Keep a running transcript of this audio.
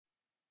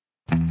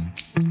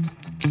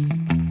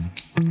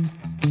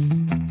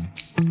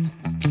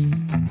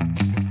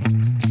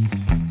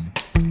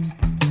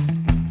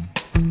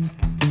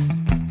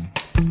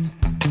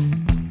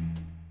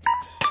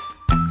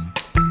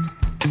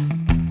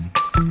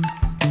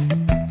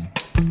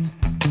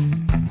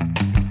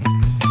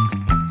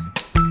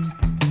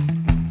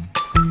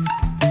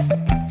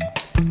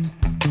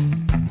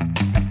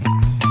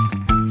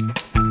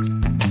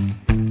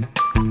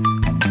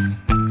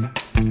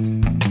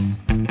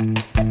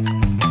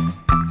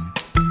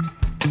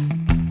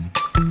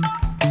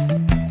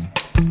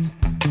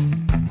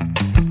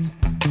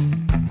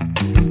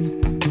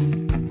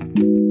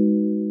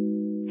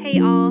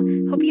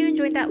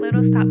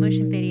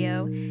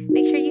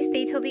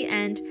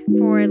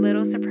for a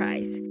little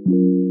surprise.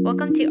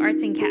 Welcome to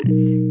Arts and Cats.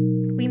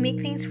 We make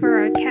things for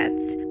our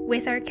cats,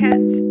 with our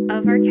cats,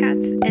 of our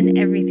cats, and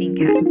everything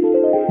cats.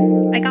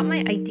 I got my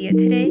idea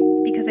today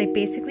because I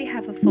basically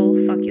have a full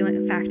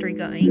succulent factory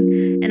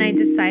going, and I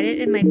decided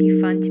it might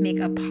be fun to make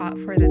a pot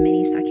for the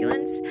mini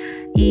succulents,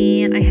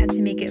 and I had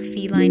to make it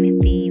feline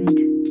themed.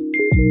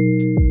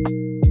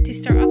 To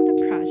start off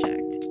the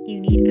project, you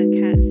need a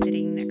cat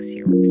sitting next to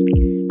your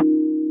workspace.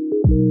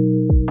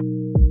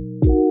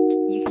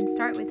 You can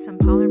start with some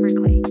polymer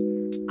clay.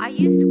 I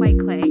used white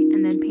clay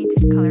and then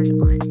painted colors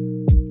on.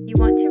 You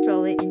want to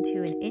roll it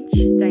into an inch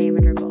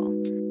diameter ball.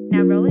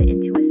 Now roll it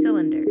into a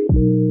cylinder.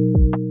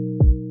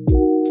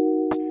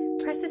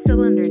 Press the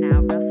cylinder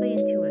now roughly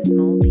into a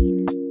small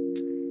bean.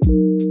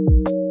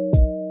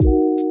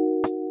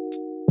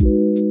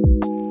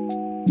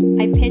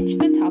 I pinch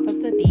the top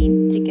of the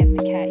bean to get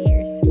the cat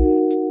ears.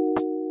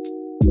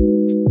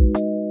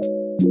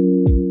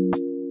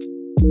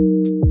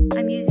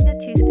 I'm using a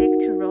toothpick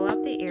to roll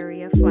out the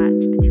area flat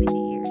between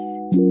the ears.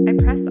 I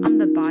press on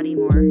the body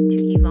more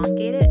to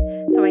elongate it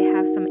so I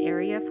have some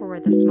area for where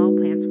the small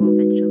plants will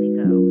eventually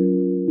go.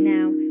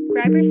 Now,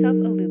 grab yourself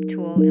a loop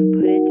tool and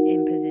put it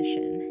in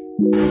position.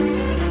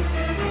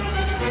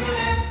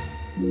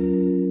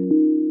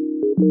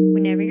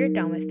 Whenever you're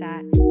done with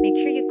that, make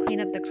sure you clean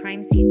up the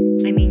crime scene,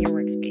 your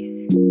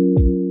workspace.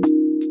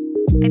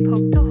 I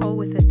poked a hole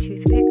with a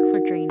toothpick for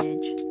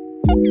drainage.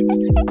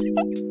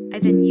 I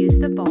then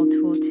used the ball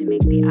tool to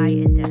make the eye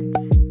indents.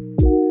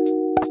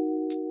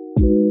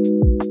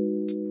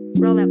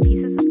 Roll out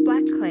pieces of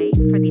black clay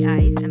for the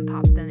eyes and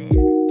pop them in.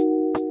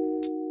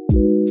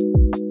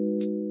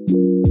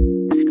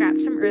 The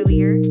scraps from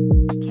earlier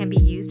can be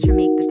used to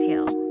make the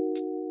tail.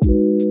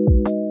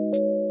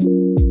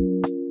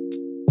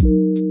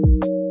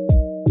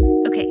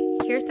 Okay,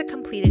 here's the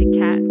completed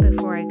cat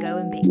before I go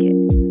and bake it.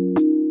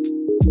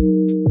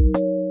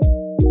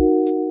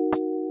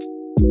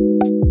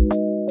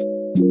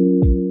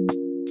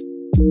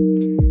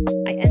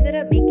 I ended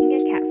up making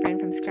a cat friend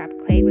from scrap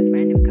clay with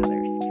random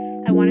colors.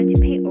 I wanted to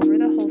paint over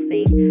the whole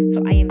thing,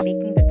 so I am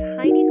making the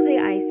tiny clay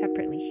eyes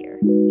separately here.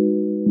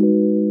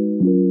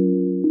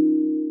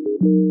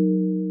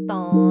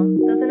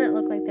 Aww, doesn't it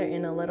look like they're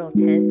in a little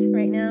tent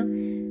right now?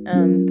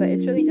 But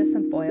it's really just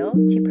some foil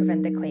to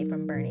prevent the clay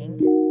from burning.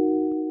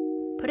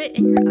 Put it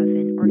in your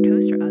oven or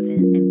toaster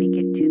oven and bake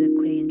it to the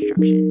clay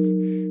instructions.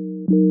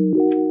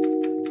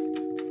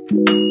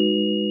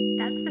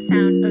 That's the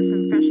sound of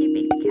some freshly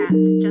baked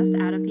cats just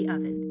out of the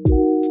oven.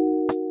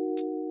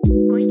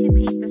 Going to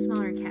paint the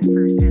smaller cat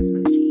first as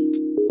Mochi.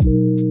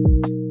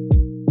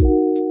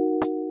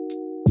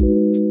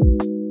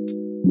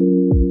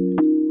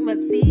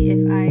 Let's see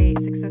if I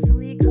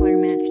successfully color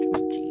matched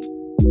Mochi.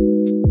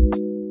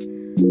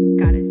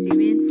 Gotta zoom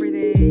in for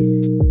this.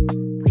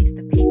 Place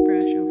the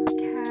paintbrush over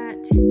cat.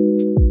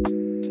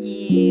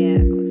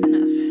 Yeah, close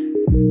enough.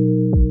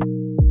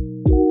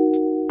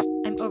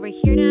 I'm over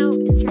here now,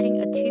 inserting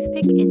a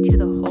toothpick into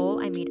the hole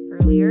I made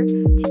earlier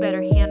to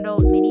better handle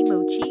mini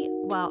Mochi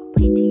while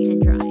painting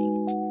and drying.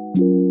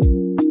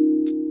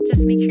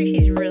 Just make sure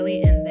she's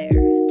really in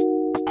there.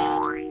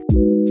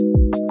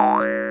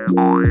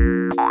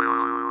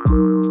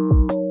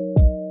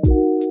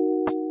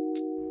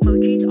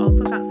 Mochi's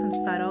also got some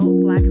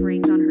subtle black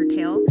rings on her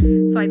tail,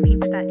 so I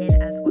painted that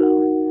in as well.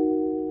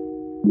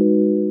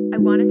 I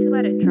wanted to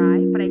let it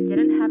dry, but I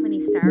didn't have any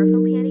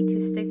styrofoam handy to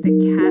stick the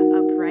cat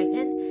upright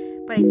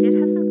in, but I did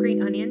have some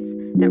green onions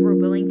that were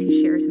willing to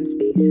share some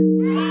space.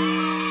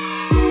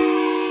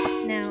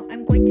 Now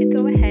I'm going to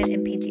go ahead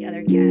and paint the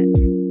other cat.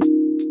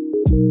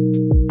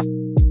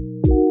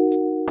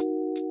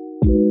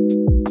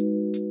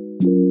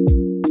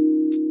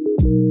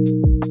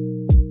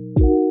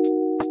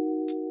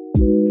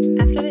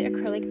 After the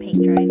acrylic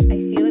paint dries, I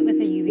seal it with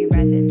a UV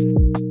resin.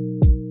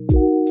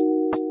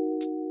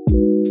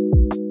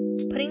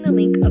 Putting the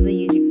link of the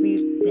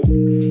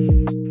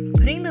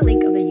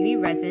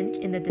UV resin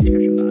in the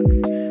description box.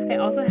 I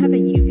also have a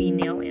UV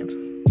nail lamp.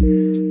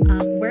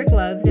 Wear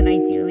gloves and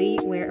ideally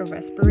wear a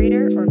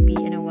respirator or be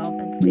in a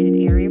well-ventilated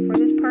area for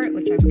this part,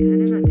 which I'm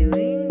kind of not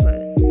doing, but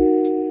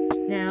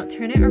now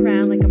turn it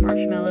around like a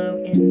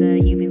marshmallow in the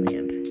UV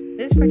lamp.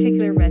 This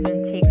particular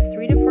resin takes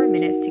 3 to 4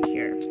 minutes to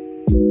cure.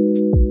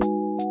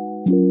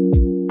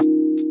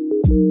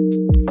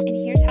 And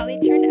here's how they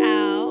turned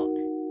out.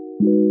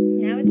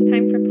 Now it's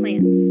time for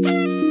plants.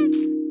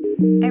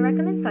 I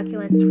recommend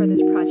succulents for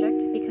this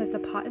project because the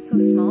pot is so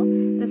small,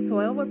 the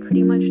soil will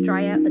pretty much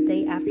dry out a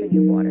day after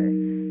you water.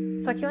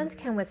 Succulents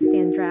can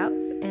withstand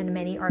droughts, and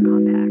many are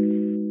compact.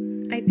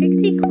 I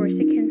picked a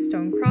corsican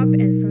stonecrop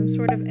and some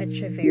sort of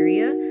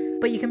echeveria,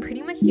 but you can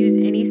pretty much use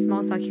any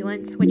small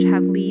succulents which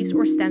have leaves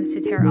or stems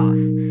to tear off.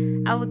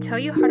 I will tell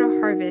you how to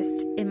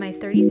harvest in my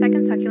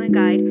 30-second succulent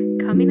guide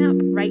coming up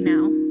right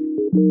now.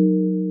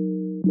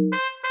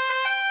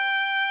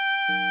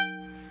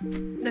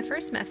 The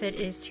first method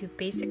is to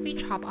basically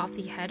chop off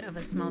the head of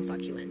a small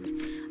succulent.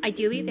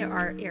 Ideally, there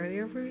are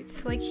area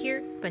roots like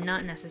here, but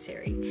not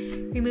necessary.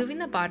 Removing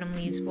the bottom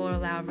leaves will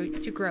allow roots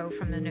to grow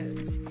from the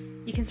nodes.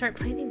 You can start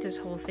planting this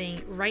whole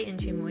thing right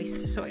into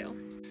moist soil.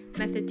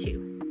 Method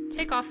 2.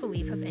 Take off a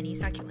leaf of any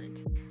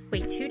succulent.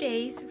 Wait 2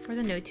 days for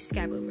the node to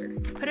scab over.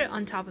 Put it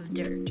on top of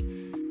dirt.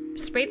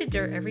 Spray the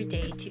dirt every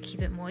day to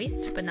keep it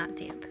moist but not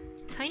damp.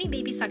 Tiny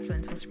baby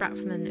succulents will sprout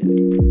from the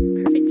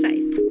node. Perfect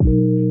size.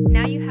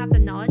 Now you have the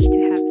knowledge to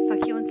have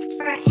succulents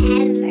forever.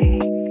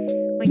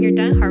 When you're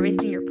done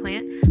harvesting your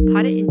plant,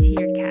 pot it into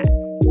your cat.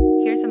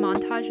 Here's a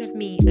montage of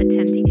me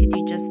attempting to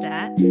do just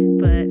that,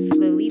 but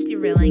slowly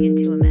derailing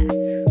into a mess.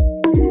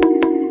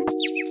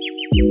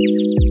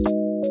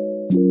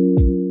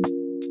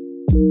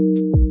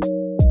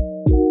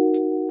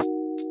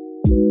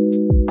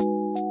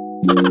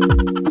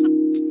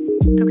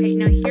 Okay,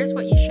 now here's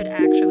what you should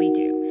actually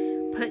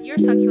do. Put your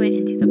succulent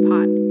into the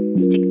pot,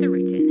 stick the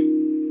roots in.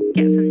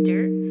 Get some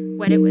dirt,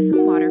 wet it with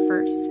some water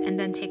first, and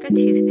then take a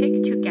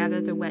toothpick to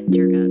gather the wet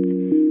dirt up.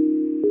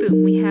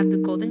 Boom, we have the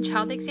golden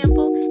child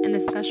example and the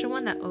special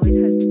one that always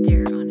has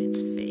dirt on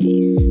its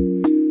face.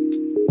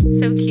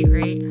 So cute,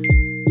 right?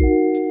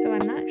 So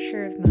I'm not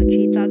sure if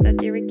Mochi thought that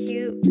they were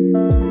cute,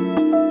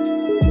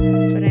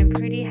 but I'm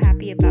pretty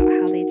happy about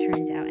how they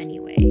turned out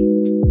anyway.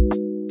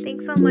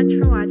 Thanks so much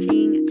for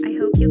watching. I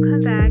hope you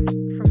come back